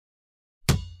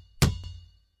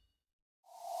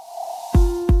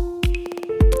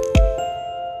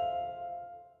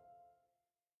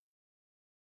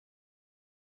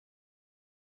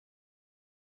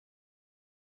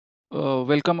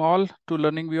Welcome all to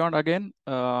Learning Beyond again.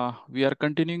 We are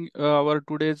continuing our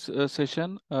today's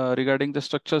session regarding the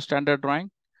structural standard drawing.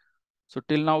 So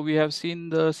till now we have seen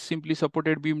the simply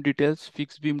supported beam details,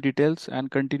 fixed beam details,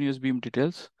 and continuous beam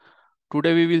details.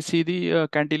 Today we will see the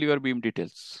cantilever beam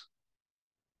details.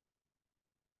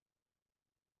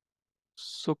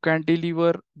 So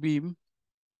cantilever beam,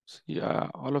 yeah,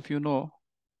 all of you know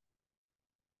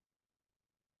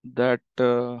that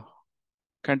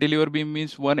cantilever beam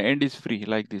means one end is free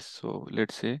like this. So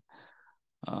let's say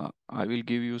I will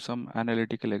give you some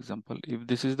analytical example. If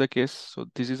this is the case, so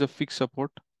this is a fixed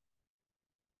support.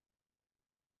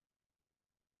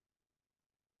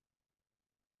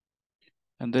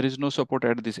 And there is no support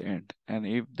at this end. And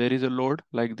if there is a load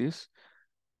like this,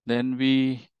 then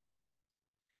we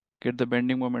get the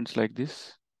bending moments like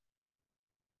this.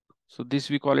 So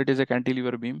this we call it as a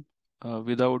cantilever beam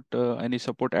without any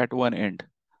support at one end.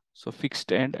 So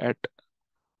fixed end at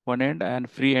one end and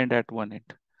free end at one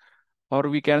end. Or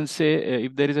we can say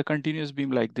if there is a continuous beam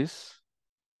like this,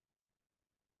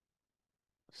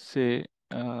 say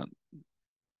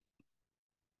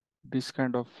this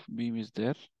kind of beam is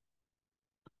there.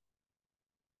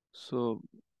 So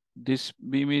this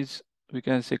beam is, we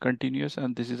can say, continuous,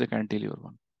 and this is a cantilever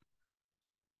one.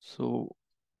 So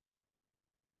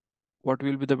what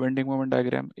will be the bending moment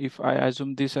diagram? If I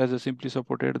assume this as a simply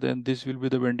supported, then this will be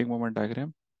the bending moment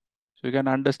diagram. So you can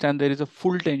understand there is a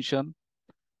full tension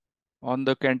on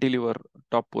the cantilever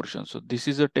top portion. So this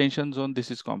is a tension zone,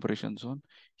 this is compression zone.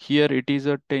 Here it is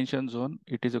a tension zone,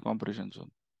 it is a compression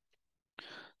zone.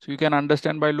 So you can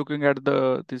understand by looking at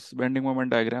this bending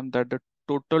moment diagram that the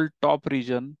total top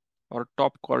region or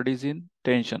top chord is in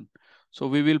tension. So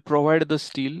we will provide the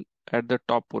steel at the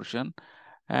top portion,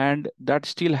 and that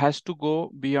steel has to go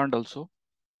beyond also,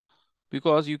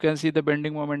 because you can see the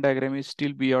bending moment diagram is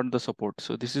still beyond the support.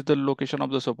 So this is the location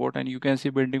of the support, and you can see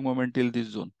bending moment till this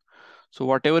zone. So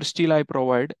whatever steel I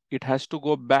provide, it has to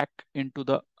go back into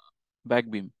the back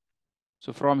beam.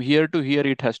 So from here to here,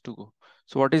 it has to go.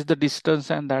 So what is the distance,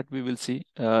 and that we will see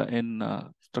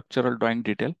in structural drawing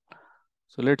detail.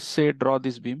 So let's say draw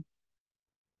this beam.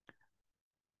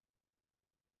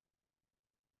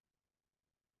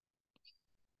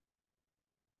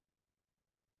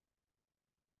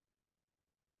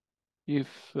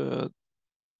 If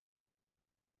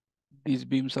these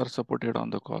beams are supported on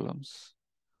the columns,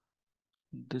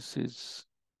 this is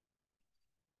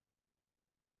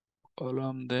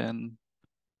column, then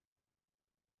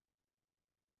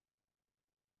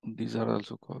these are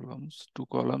also columns, two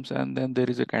columns, and then there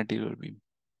is a cantilever beam.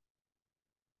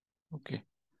 Okay.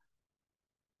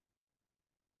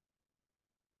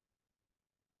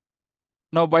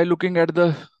 Now, by looking at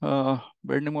the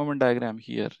bending moment diagram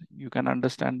here, you can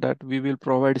understand that we will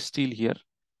provide steel here.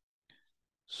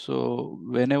 So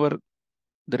whenever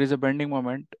there is a bending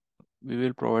moment, we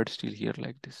will provide steel here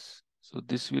like this. So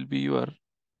this will be your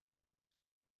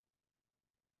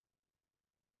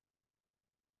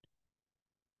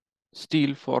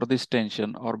steel for this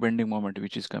tension or bending moment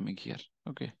which is coming here.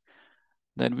 Okay.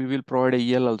 Then we will provide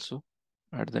a EL also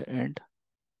at the end.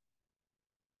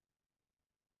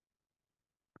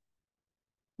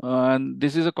 And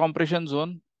this is a compression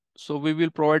zone. So we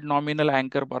will provide nominal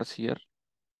anchor bars here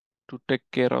to take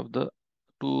care of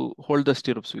to hold the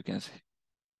stirrups, we can say.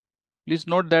 Please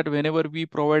note that whenever we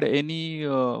provide any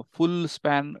full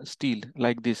span steel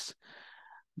like this,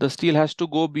 the steel has to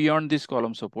go beyond this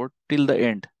column support till the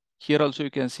end. Here also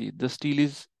you can see the steel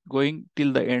is going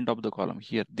till the end of the column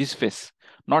here, this face,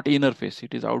 not inner face,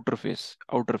 it is outer face,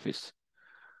 outer face.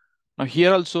 Now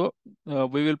here also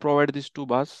we will provide these two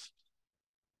bars.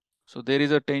 So there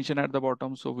is a tension at the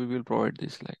bottom, so we will provide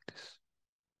this like this.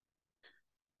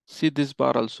 See this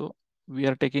bar also, we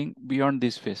are taking beyond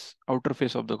this face, outer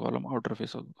face of the column, outer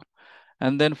face of the column.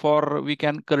 And then we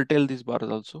can curtail these bars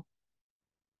also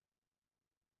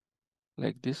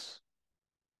like this.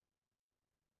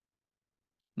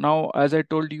 Now, as I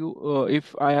told you,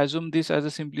 if I assume this as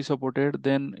a simply supported,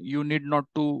 then you need not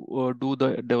to do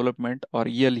the development or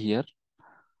EL here.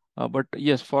 But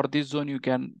yes, for this zone, you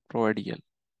can provide EL.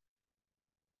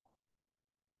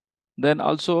 Then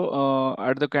also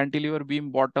at the cantilever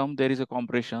beam bottom, there is a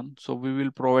compression. So we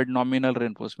will provide nominal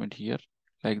reinforcement here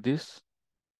like this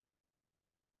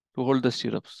to hold the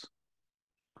stirrups.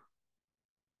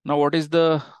 Now, what is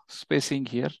the spacing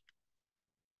here?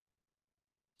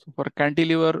 So for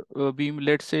cantilever beam,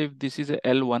 let's say if this is a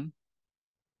L1,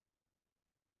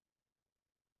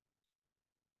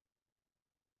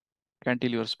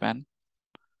 cantilever span,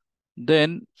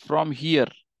 then from here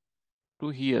to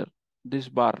here, this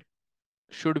bar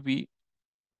should be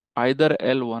either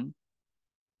L1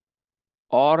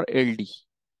 or LD,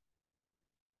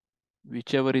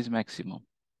 whichever is maximum.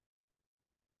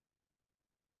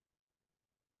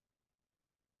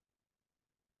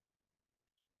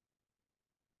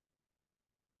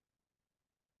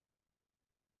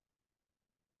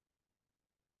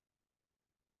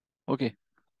 Okay.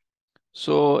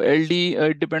 So LD,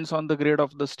 it depends on the grade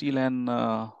of the steel and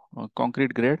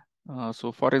concrete grade.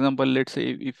 So for example, let's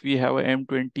say if we have a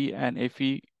M20 and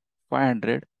FE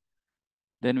 500,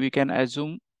 then we can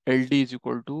assume LD is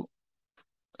equal to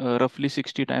roughly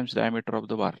 60 times diameter of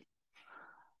the bar.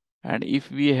 And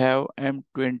if we have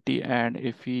M20 and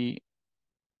FE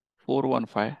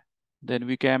 415, then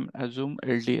we can assume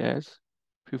LD as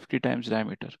 50 times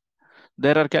diameter.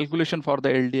 There are calculation for the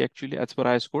LD actually as per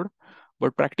IS code,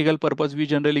 but practical purpose, we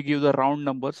generally give the round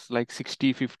numbers like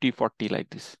 60, 50, 40 like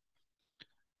this.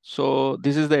 So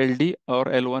this is the LD or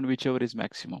L1, whichever is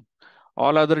maximum.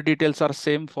 All other details are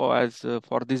same for as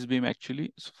for this beam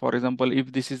actually. So for example,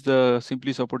 if this is the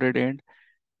simply supported end,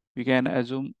 we can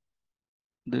assume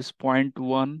this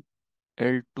 0.1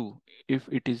 L2 if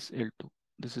it is L2.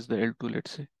 This is the L2,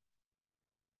 let's say.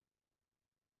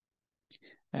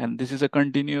 And this is a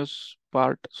continuous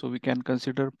part, so we can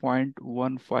consider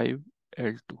 0.15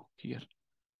 L2 here.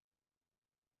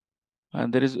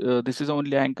 And there is this is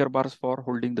only anchor bars for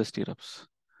holding the stirrups.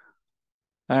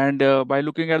 And by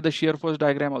looking at the shear force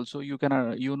diagram also, you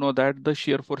can you know that the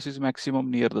shear force is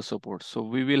maximum near the support. So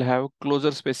we will have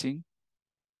closer spacing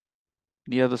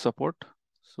near the support.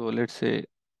 So let's say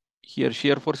here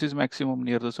shear force is maximum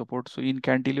near the support. So in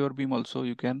cantilever beam also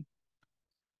you can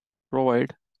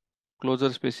provide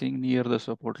closer spacing near the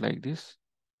support like this.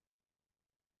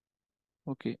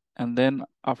 Okay, and then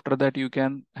after that you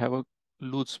can have a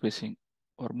loose spacing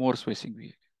or more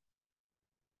spacing.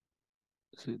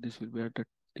 So this will be at the,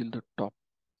 till the top.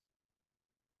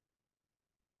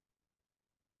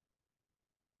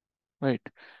 Right.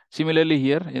 Similarly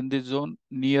here in this zone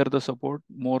near the support,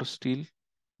 more steel,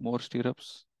 more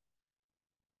stirrups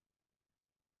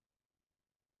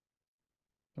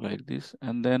like this,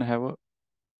 and then have a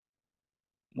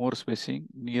more spacing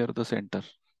near the center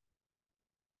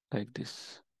like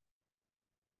this.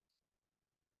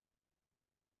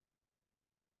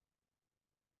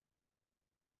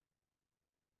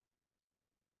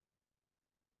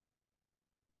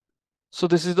 So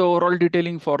this is the overall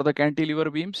detailing for the cantilever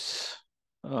beams.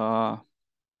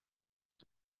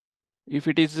 If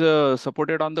it is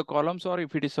supported on the columns or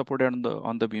if it is supported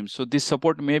on the beams. So this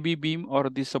support may be beam or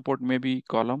this support may be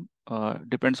column.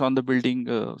 Depends on the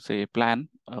building, say plan,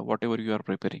 whatever you are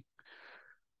preparing.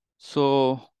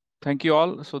 So thank you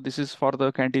all. So this is for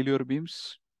the cantilever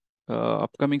beams.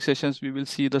 Upcoming sessions we will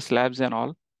see the slabs and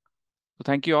all. So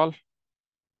thank you all.